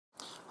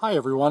Hi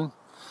everyone.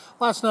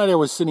 Last night I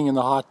was sitting in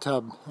the hot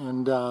tub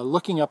and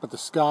looking up at the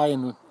sky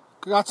and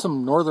got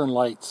some northern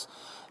lights,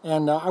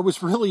 and I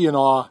was really in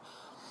awe.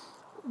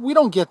 We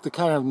don't get the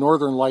kind of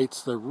northern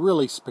lights, the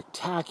really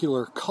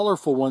spectacular,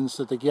 colorful ones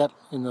that they get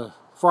in the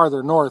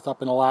farther north,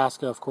 up in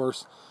Alaska of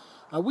course.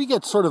 We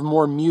get sort of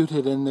more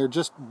muted, and they're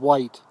just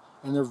white,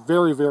 and they're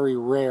very, very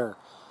rare.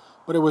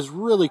 But it was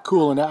really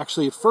cool, and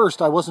actually at first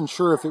I wasn't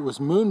sure if it was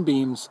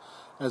moonbeams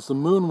as the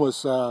moon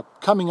was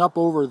coming up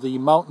over the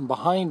mountain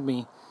behind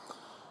me,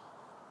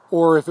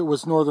 or if it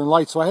was northern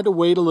lights. So I had to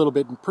wait a little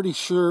bit, and pretty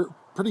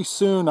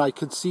soon I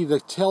could see the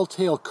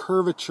telltale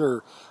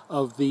curvature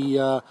of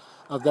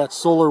that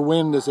solar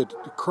wind as it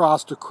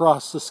crossed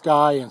across the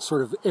sky, and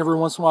sort of every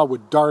once in a while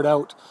would dart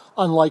out,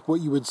 unlike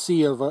what you would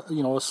see of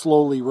a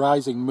slowly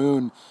rising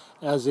moon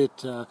as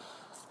the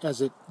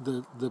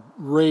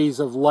rays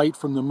of light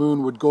from the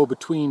moon would go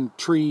between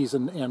trees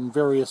and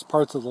various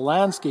parts of the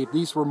landscape.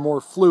 These were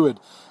more fluid,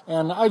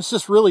 and I was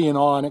just really in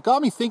awe, and it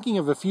got me thinking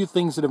of a few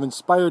things that have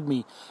inspired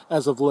me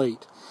as of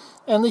late.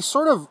 And they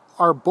sort of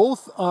are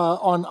both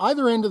on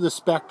either end of the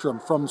spectrum,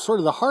 from sort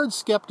of the hard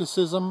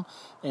skepticism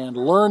and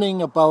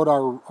learning about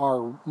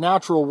our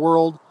natural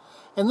world,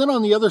 and then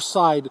on the other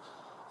side,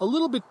 a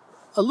little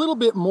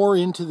bit more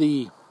into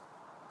the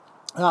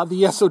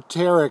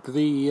esoteric,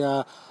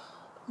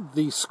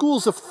 the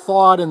schools of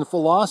thought and the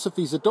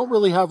philosophies that don't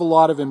really have a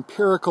lot of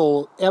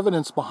empirical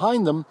evidence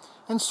behind them,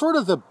 and sort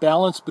of the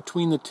balance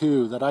between the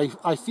two that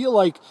I feel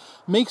like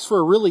makes for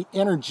a really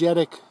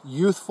energetic,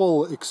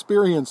 youthful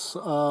experience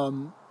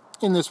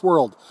in this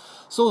world.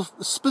 So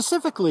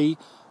specifically,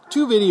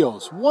 two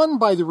videos. One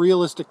by the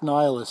Realistic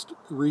Nihilist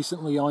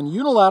recently on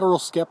unilateral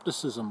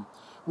skepticism,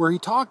 where he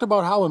talked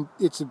about how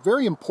it's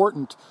very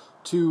important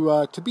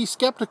to be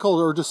skeptical,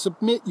 or to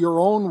submit your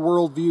own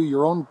worldview,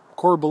 your own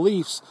core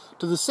beliefs,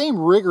 to the same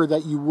rigor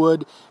that you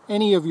would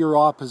any of your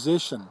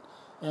opposition.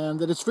 And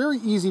that it's very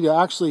easy to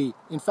actually,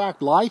 in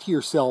fact, lie to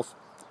yourself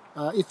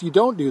if you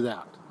don't do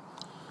that.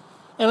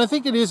 And I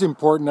think it is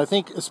important. I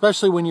think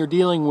especially when you're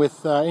dealing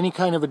with any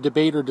kind of a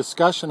debate or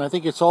discussion, I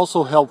think it's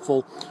also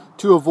helpful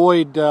to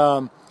avoid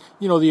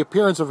the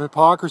appearance of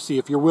hypocrisy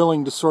if you're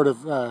willing to sort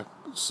of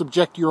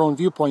subject your own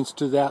viewpoints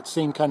to that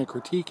same kind of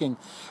critiquing.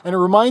 And it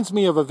reminds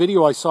me of a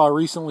video I saw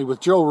recently with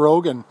Joe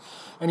Rogan,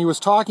 and he was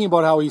talking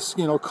about how he's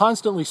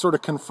constantly sort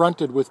of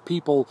confronted with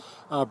people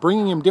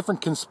bringing him different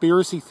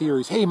conspiracy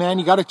theories. Hey man,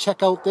 you got to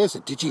check out this.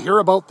 Did you hear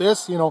about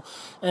this?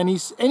 And he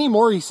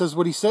says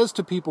what he says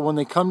to people when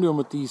they come to him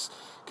with these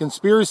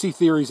conspiracy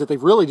theories that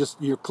they've really just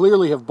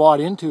clearly have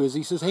bought into, is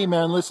he says, hey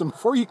man, listen,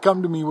 before you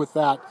come to me with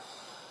that,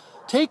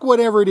 take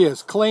whatever it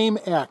is, claim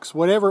X,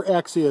 whatever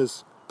X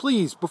is.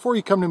 Please, before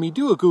you come to me,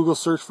 do a Google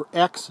search for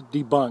X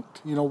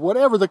debunked.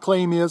 Whatever the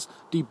claim is,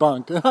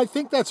 debunked. And I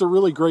think that's a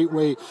really great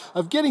way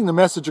of getting the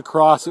message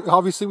across.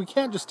 Obviously, we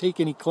can't just take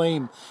any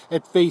claim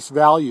at face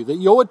value. That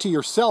you owe it to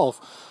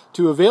yourself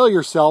to avail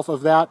yourself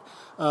of that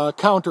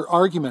counter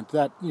argument.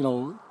 That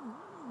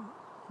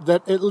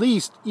that at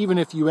least, even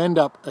if you end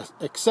up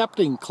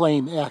accepting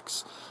claim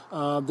X,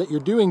 that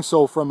you're doing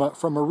so from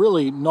a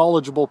really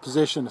knowledgeable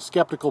position, a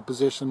skeptical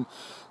position,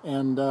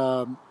 and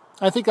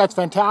I think that's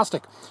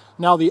fantastic.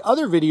 Now, the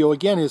other video,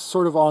 again, is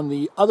sort of on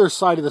the other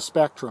side of the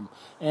spectrum,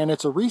 and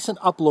it's a recent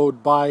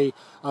upload by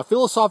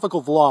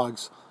Philosophical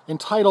Vlogs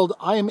entitled,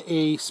 I'm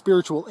a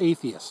Spiritual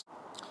Atheist.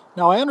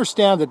 Now, I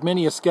understand that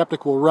many a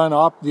skeptic will run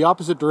the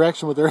opposite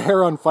direction with their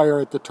hair on fire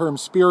at the term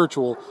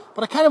spiritual,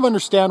 but I kind of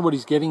understand what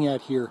he's getting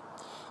at here.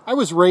 I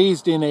was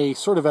raised in a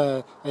sort of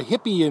a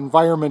hippie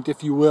environment,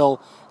 if you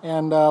will,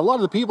 and a lot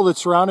of the people that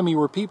surrounded me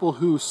were people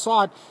who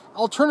sought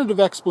alternative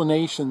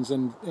explanations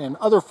and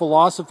other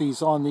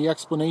philosophies on the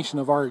explanation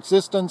of our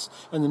existence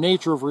and the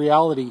nature of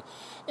reality.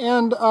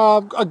 And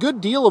a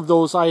good deal of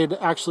those I had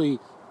actually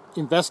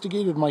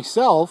investigated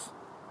myself,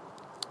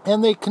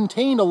 and they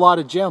contained a lot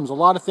of gems, a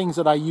lot of things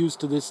that I use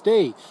to this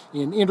day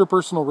in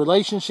interpersonal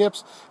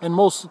relationships, and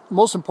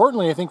most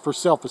importantly, I think, for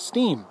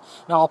self-esteem.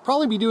 Now, I'll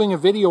probably be doing a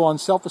video on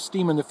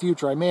self-esteem in the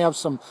future. I may have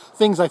some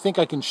things I think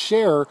I can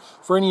share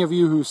for any of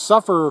you who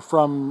suffer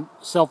from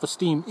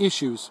self-esteem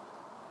issues.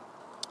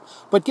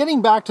 But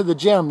getting back to the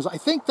gems, I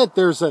think that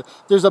there's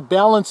a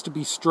balance to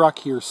be struck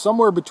here,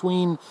 somewhere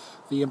between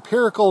the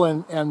empirical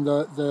and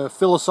the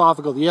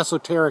philosophical, the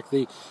esoteric,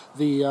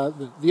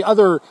 the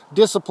other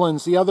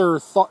disciplines, the other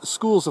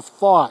schools of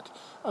thought,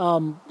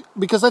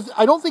 because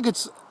I don't think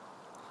it's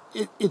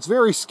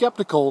very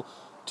skeptical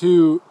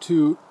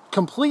to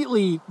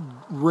completely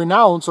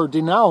renounce or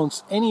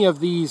denounce any of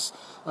these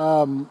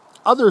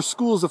other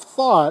schools of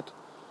thought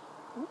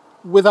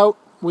without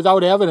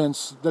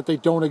evidence that they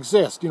don't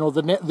exist.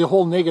 The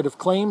whole negative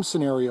claim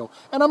scenario.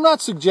 And I'm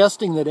not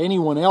suggesting that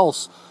anyone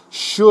else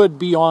should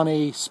be on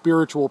a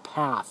spiritual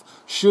path,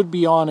 should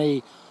be on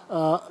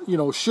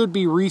should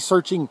be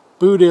researching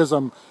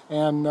Buddhism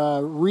and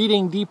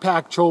reading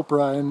Deepak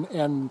Chopra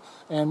and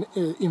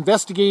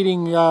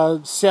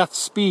investigating Seth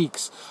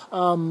Speaks.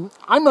 I'm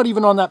not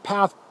even on that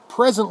path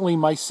presently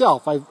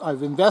myself.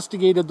 I've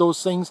investigated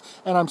those things,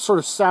 and I'm sort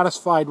of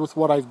satisfied with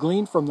what I've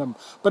gleaned from them.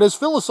 But as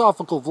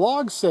Philosophical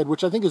Vlogs said,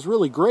 which I think is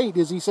really great,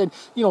 is he said,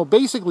 you know,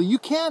 basically, you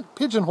can't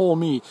pigeonhole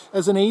me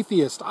as an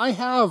atheist. I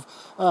have,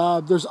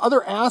 there's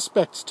other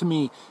aspects to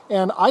me,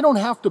 and I don't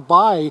have to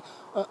buy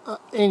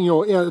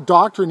a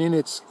doctrine in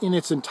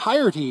its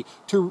entirety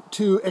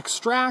to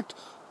extract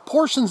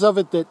portions of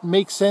it that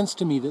make sense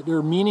to me, that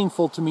are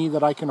meaningful to me,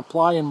 that I can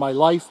apply in my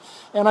life.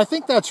 And I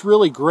think that's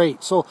really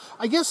great. So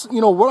I guess,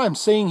 you know, what I'm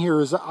saying here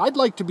is I'd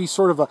like to be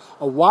sort of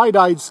a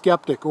wide-eyed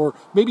skeptic, or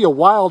maybe a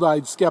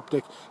wild-eyed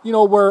skeptic, you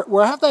know,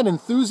 where I have that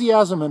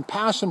enthusiasm and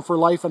passion for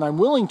life, and I'm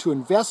willing to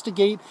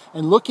investigate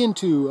and look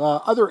into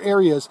other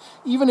areas,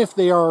 even if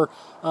they are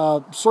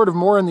sort of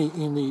more in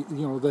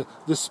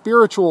the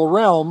spiritual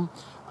realm,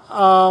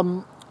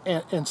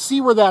 and see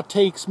where that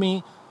takes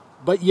me.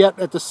 But yet,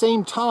 at the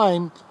same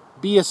time,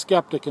 be a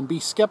skeptic and be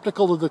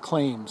skeptical of the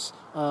claims.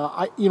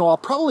 I'll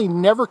probably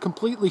never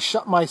completely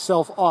shut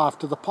myself off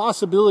to the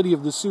possibility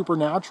of the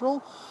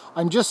supernatural.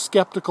 I'm just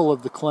skeptical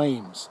of the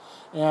claims.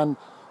 And,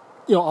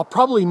 you know, I'll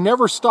probably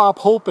never stop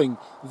hoping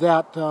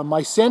that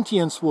my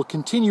sentience will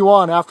continue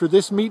on after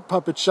this meat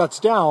puppet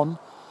shuts down.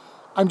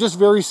 I'm just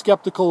very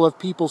skeptical of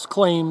people's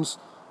claims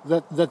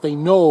that they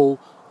know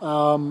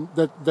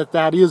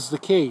that is the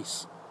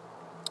case.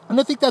 And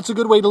I think that's a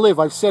good way to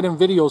live. I've said in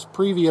videos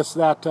previous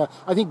that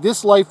I think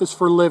this life is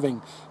for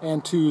living,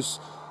 and to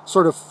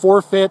sort of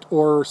forfeit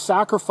or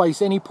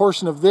sacrifice any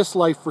portion of this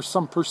life for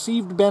some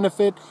perceived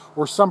benefit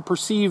or some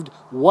perceived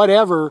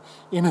whatever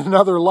in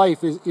another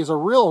life is a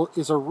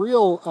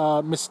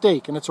real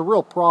mistake, and it's a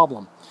real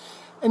problem.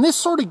 And this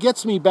sort of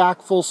gets me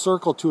back full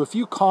circle to a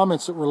few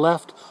comments that were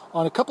left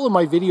on a couple of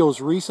my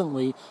videos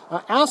recently,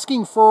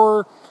 asking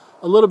for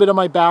a little bit of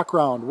my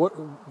background.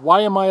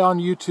 Why am I on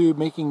YouTube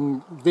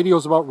making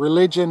videos about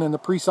religion and the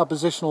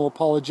presuppositional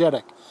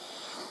apologetic?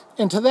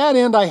 And to that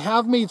end, I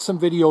have made some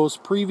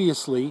videos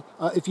previously.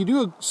 If you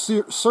do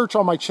a search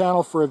on my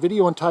channel for a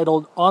video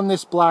entitled On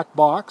This Black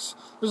Box,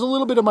 there's a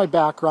little bit of my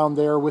background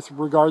there with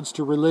regards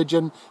to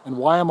religion and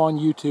why I'm on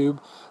YouTube.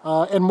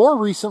 And more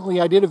recently,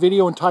 I did a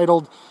video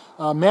entitled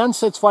Man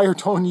Sets Fire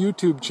to Own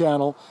YouTube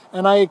channel,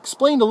 and I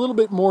explained a little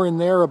bit more in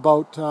there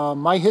about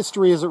my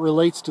history as it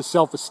relates to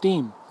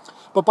self-esteem.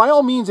 But by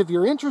all means, if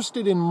you're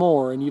interested in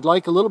more and you'd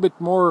like a little bit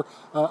more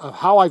of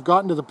how I've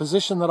gotten to the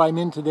position that I'm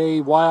in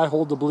today, why I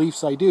hold the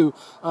beliefs I do,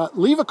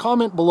 leave a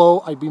comment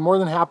below. I'd be more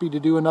than happy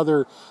to do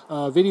another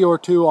video or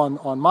two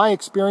on my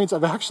experience.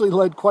 I've actually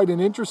led quite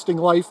an interesting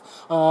life.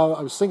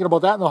 I was thinking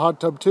about that in the hot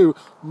tub too.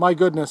 My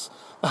goodness.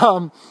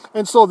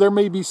 And so there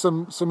may be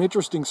some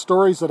interesting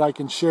stories that I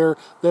can share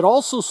that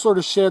also sort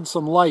of shed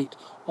some light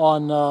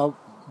on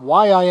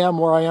why I am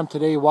where I am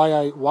today, why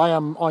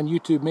I'm on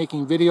YouTube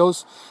making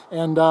videos.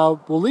 And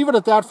we'll leave it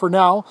at that for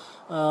now.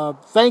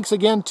 Thanks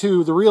again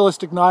to The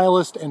Realistic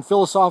Nihilist and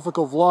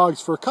Philosophical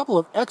Vlogs for a couple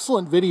of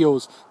excellent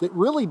videos that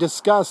really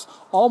discuss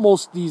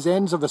almost these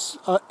ends of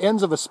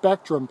a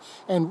spectrum,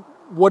 and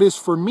what is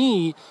for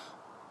me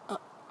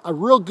a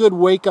real good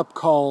wake-up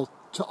call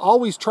to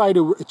always try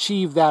to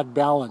achieve that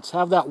balance.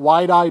 Have that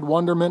wide-eyed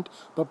wonderment,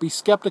 but be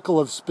skeptical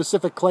of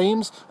specific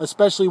claims,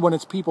 especially when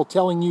it's people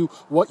telling you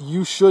what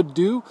you should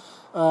do.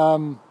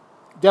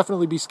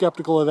 Definitely be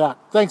skeptical of that.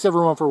 Thanks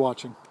everyone for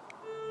watching.